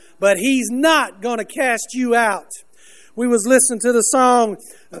 but he's not going to cast you out. We was listening to the song,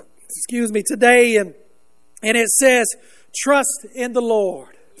 today, and it says, trust in the Lord.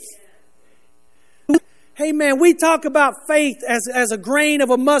 Hey, man, we talk about faith as a grain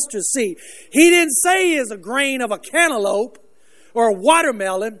of a mustard seed. He didn't say it's a grain of a cantaloupe or a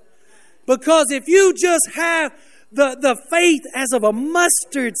watermelon, because if you just have the faith as of a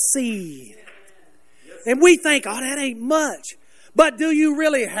mustard seed, and we think, oh, that ain't much. But do you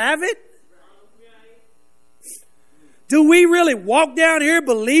really have it? Do we really walk down here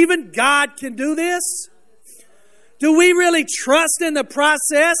believing God can do this? Do we really trust in the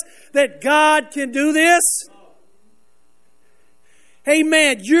process that God can do this?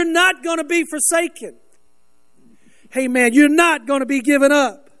 Amen. You're not going to be forsaken. Amen. You're not going to be given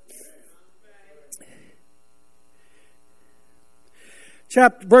up.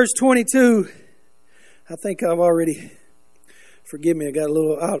 Verse 22. I think I've already, forgive me, I got a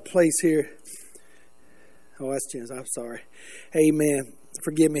little out of place here. Oh, that's Jens. I'm sorry. Amen.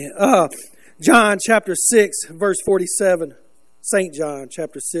 Forgive me. John chapter 6, verse 47. St. John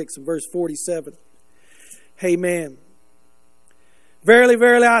chapter 6 and verse 47. Amen. Verily,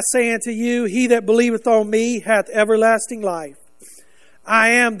 verily, I say unto you, he that believeth on me hath everlasting life. I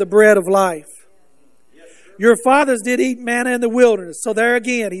am the bread of life. Your fathers did eat manna in the wilderness. So there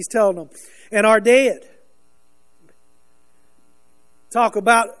again, he's telling them, and are dead. Talk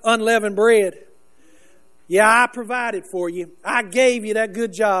about unleavened bread. Yeah, I provided for you. I gave you that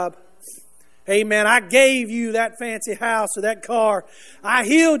good job. Amen. I gave you that fancy house or that car. I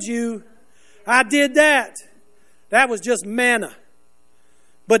healed you. I did that. That was just manna.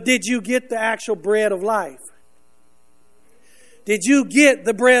 But did you get the actual bread of life? Did you get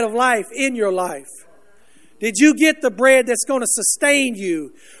the bread of life in your life? Did you get the bread that's going to sustain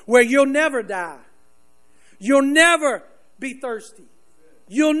you where you'll never die? You'll never be thirsty.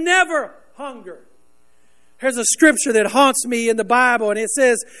 You'll never hunger. There's a scripture that haunts me in the Bible, and it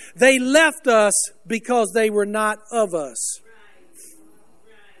says, they left us because they were not of us.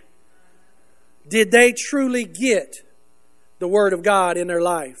 Did they truly get the Word of God in their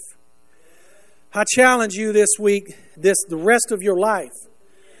life? I challenge you this week, the rest of your life,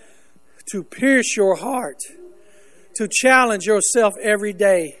 to pierce your heart, to challenge yourself every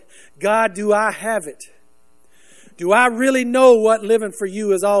day. God, do I have it? Do I really know what living for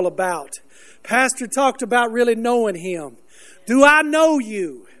you is all about? Pastor talked about really knowing Him. Do I know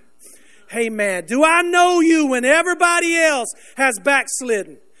you? Amen. Do I know you when everybody else has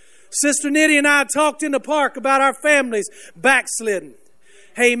backslidden? Sister Nitty and I talked in the park about our families backslidden.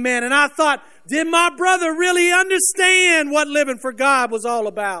 Amen. And I thought, did my brother really understand what living for God was all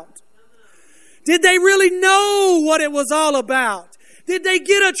about? Did they really know what it was all about? Did they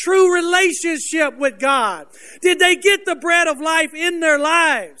get a true relationship with God? Did they get the bread of life in their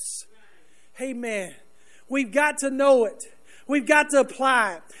lives? Amen. We've got to know it. We've got to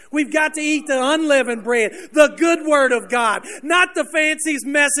apply it. We've got to eat the unleavened bread, the good Word of God. Not the fancy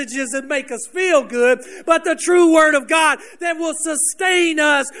messages that make us feel good, but the true Word of God that will sustain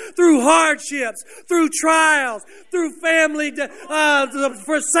us through hardships, through trials, through family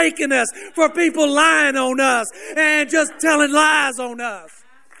forsaking us, for people lying on us and just telling lies on us,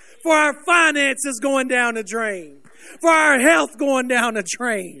 for our finances going down the drain, for our health going down the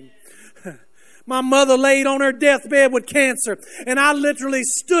drain. My mother laid on her deathbed with cancer, and I literally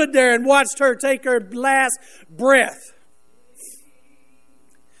stood there and watched her take her last breath.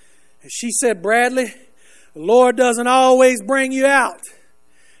 And she said, Bradley, the Lord doesn't always bring you out.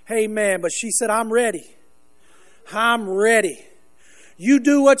 Amen. But she said, I'm ready. I'm ready. You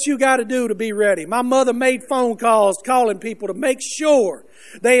do what you got to do to be ready. My mother made phone calls calling people to make sure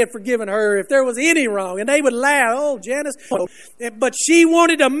they had forgiven her if there was any wrong. And they would laugh, oh, Janice. But she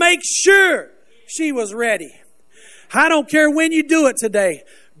wanted to make sure she was ready. I don't care when you do it today.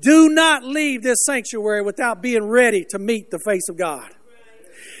 Do not leave this sanctuary without being ready to meet the face of God.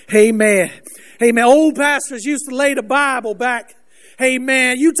 Amen. Amen. Old pastors used to lay the Bible back.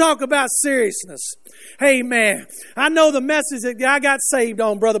 Amen. You talk about seriousness. Amen. I know the message that I got saved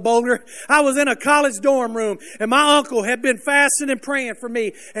on, Brother Bolger. I was in a college dorm room, and my uncle had been fasting and praying for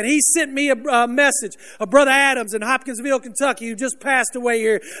me, and he sent me a message of Brother Adams in Hopkinsville, Kentucky, who just passed away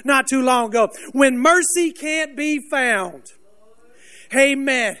here not too long ago. When mercy can't be found.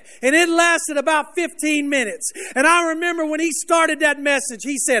 Amen. And it lasted about 15 minutes. And I remember when he started that message,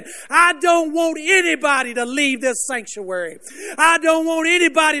 he said, I don't want anybody to leave this sanctuary. I don't want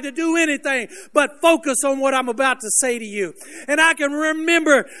anybody to do anything but focus on what I'm about to say to you. And I can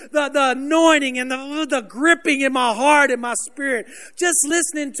remember the anointing and the gripping in my heart and my spirit, just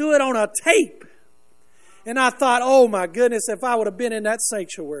listening to it on a tape. And I thought, oh my goodness, if I would have been in that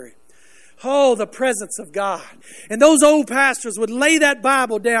sanctuary. Oh, the presence of God. And those old pastors would lay that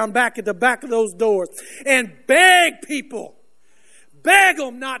Bible down back at the back of those doors and beg people, beg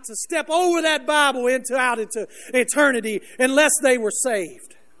them not to step over that Bible out into eternity unless they were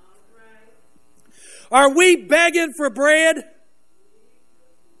saved. Are we begging for bread?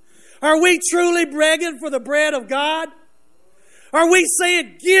 Are we truly begging for the bread of God? Are we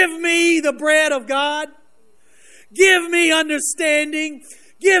saying, give me the bread of God? Give me understanding.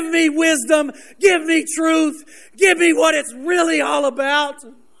 Give me wisdom. Give me truth. Give me what it's really all about.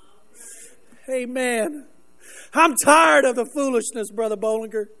 Amen. I'm tired of the foolishness, Brother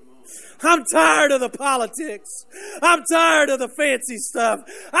Bollinger. I'm tired of the politics. I'm tired of the fancy stuff.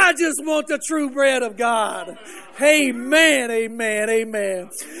 I just want the true bread of God. Amen, amen,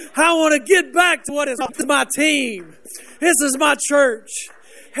 amen. I want to get back to what is my team. This is my church.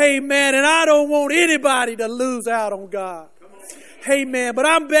 Amen. And I don't want anybody to lose out on God. Amen. But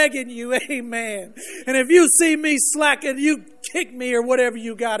I'm begging you, amen. And if you see me slacking, you kick me or whatever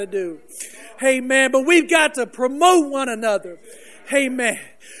you got to do. Amen. But we've got to promote one another. Amen.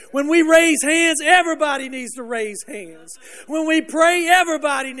 When we raise hands, everybody needs to raise hands. When we pray,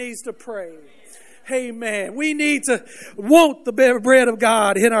 everybody needs to pray. Amen. We need to want the bread of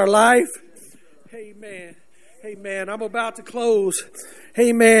God in our life. Amen. Amen. I'm about to close.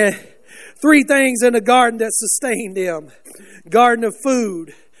 Amen. 3 things in the garden that sustained them. garden of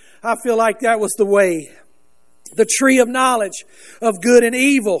food. I feel like that was the way. The tree of knowledge of good and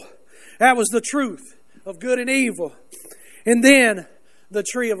evil. That was the truth of good and evil. And then the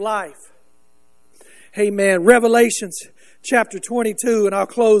tree of life. Amen. Revelations chapter 22, and I'll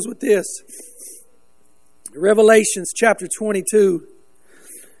close with this. Revelations chapter 22.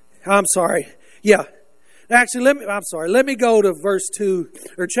 I'm sorry. Yeah. Actually, let me go to verse 2,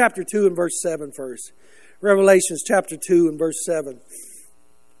 or chapter 2 and verse 7 first. Revelations chapter 2 and verse 7.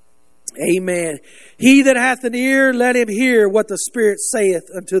 Amen. He that hath an ear, let him hear what the Spirit saith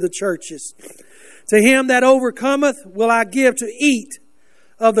unto the churches. To him that overcometh will I give to eat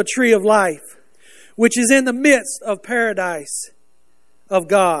of the tree of life, which is in the midst of paradise of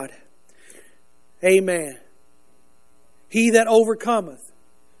God. Amen. He that overcometh.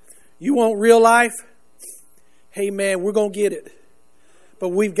 You want real life? Amen. We're going to get it. But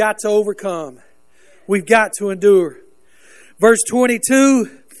we've got to overcome. We've got to endure. Verse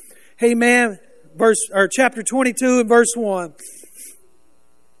 22. Amen. Chapter 22 and verse 1.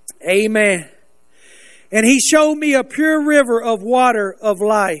 Amen. And he showed me a pure river of water of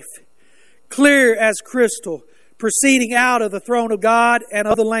life, clear as crystal, proceeding out of the throne of God and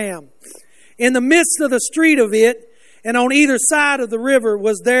of the Lamb. In the midst of the street of it, and on either side of the river,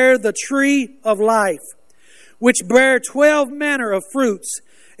 was there the tree of life, which bare 12 manner of fruits,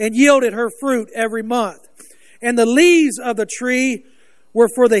 and yielded her fruit every month. And the leaves of the tree were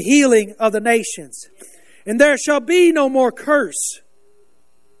for the healing of the nations. And there shall be no more curse.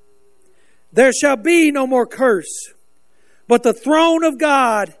 There shall be no more curse. But the throne of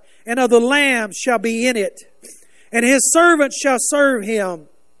God and of the Lamb shall be in it. And his servants shall serve him.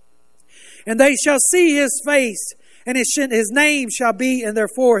 And they shall see his face, and his name shall be in their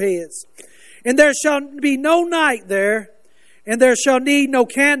foreheads. And there shall be no night there, and there shall need no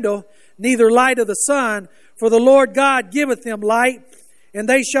candle, neither light of the sun, for the Lord God giveth them light, and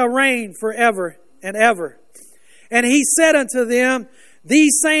they shall reign forever and ever. And he said unto them,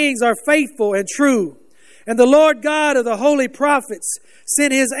 These sayings are faithful and true. And the Lord God of the holy prophets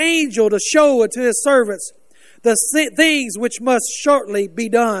sent his angel to show unto his servants the things which must shortly be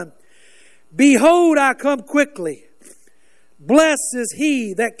done. Behold, I come quickly. Blessed is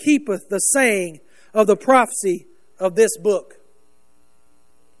he that keepeth the saying of the prophecy of this book.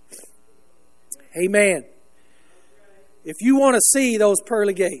 Amen. If you want to see those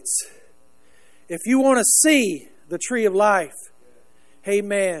pearly gates, if you want to see the tree of life,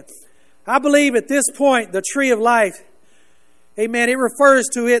 amen. I believe at this point, the tree of life, amen, it refers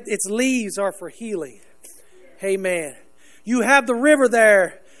to it, its leaves are for healing. Amen. You have the river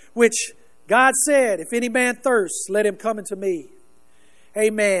there, which God said, if any man thirsts, let him come unto me.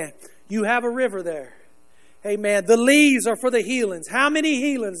 Amen. You have a river there. Amen. The leaves are for the healings. How many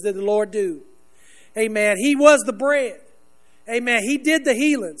healings did the Lord do? Amen. He was the bread. Amen. He did the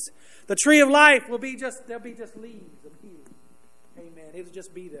healings. The tree of life there'll be just leaves of healing. Amen. It'll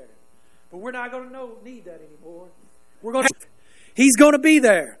just be there. But we're not going to need that anymore. He's going to be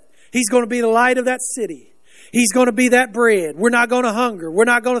there. He's going to be the light of that city. He's going to be that bread. We're not going to hunger. We're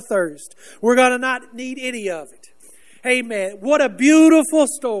not going to thirst. We're going to not need any of it. Amen. What a beautiful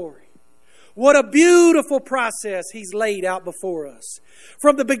story. What a beautiful process He's laid out before us.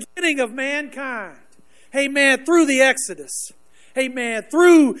 From the beginning of mankind. Amen. Through the Exodus. Amen.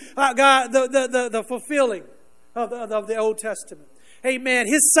 Through God, the fulfilling of the Old Testament. Amen.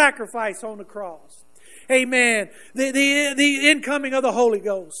 His sacrifice on the cross. Amen. The incoming of the Holy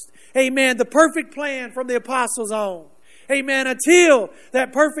Ghost. Amen. The perfect plan from the apostles on. Amen. Until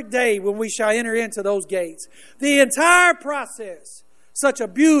that perfect day when we shall enter into those gates. The entire process. Such a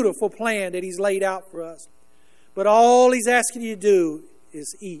beautiful plan that He's laid out for us. But all He's asking you to do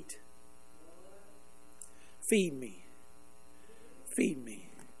is eat. Feed me. Feed me.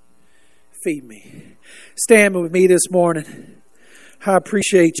 Feed me. Stand with me this morning. I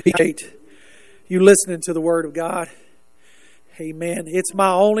appreciate you listening to the Word of God. Amen. It's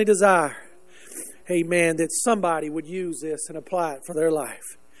my only desire, amen, that somebody would use this and apply it for their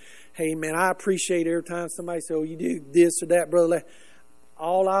life. Amen. I appreciate every time somebody says, oh, you do this or that, brother.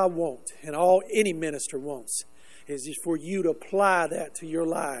 All I want, and all any minister wants, is just for you to apply that to your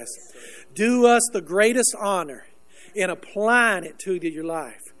lives. Do us the greatest honor in applying it to your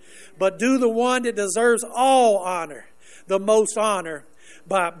life. But do the one that deserves all honor, the most honor,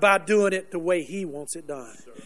 by doing it the way He wants it done.